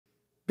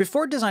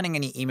Before designing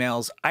any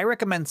emails, I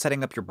recommend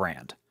setting up your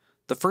brand.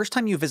 The first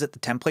time you visit the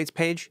templates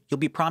page, you'll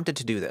be prompted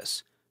to do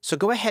this, so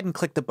go ahead and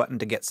click the button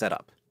to get set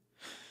up.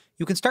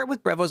 You can start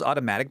with Brevo's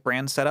automatic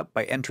brand setup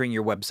by entering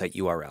your website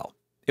URL.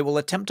 It will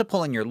attempt to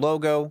pull in your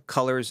logo,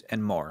 colors,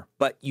 and more,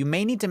 but you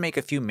may need to make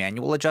a few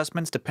manual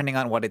adjustments depending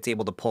on what it's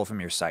able to pull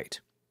from your site.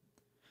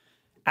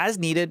 As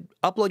needed,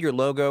 upload your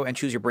logo and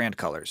choose your brand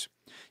colors.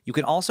 You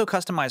can also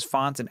customize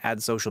fonts and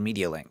add social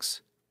media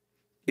links.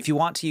 If you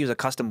want to use a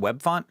custom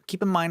web font,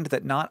 keep in mind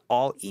that not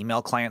all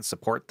email clients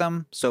support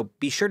them, so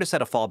be sure to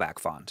set a fallback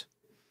font.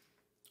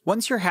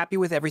 Once you're happy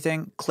with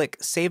everything, click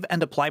Save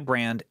and Apply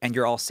Brand and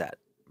you're all set.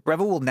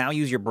 Brevo will now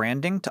use your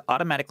branding to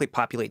automatically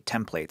populate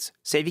templates,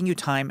 saving you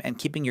time and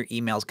keeping your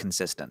emails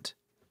consistent.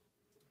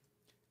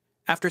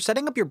 After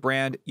setting up your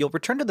brand, you'll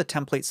return to the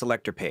template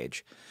selector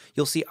page.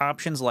 You'll see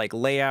options like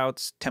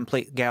Layouts,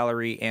 Template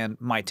Gallery, and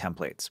My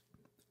Templates.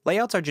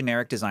 Layouts are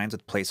generic designs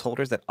with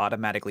placeholders that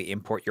automatically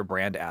import your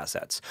brand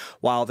assets,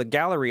 while the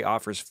gallery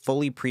offers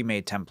fully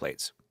pre-made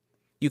templates.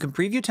 You can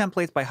preview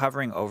templates by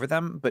hovering over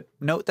them, but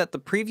note that the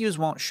previews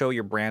won't show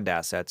your brand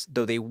assets,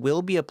 though they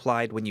will be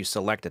applied when you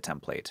select a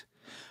template.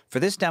 For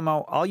this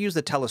demo, I'll use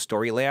the Tell a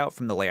Story layout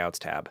from the Layouts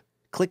tab.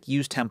 Click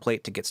Use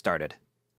Template to get started.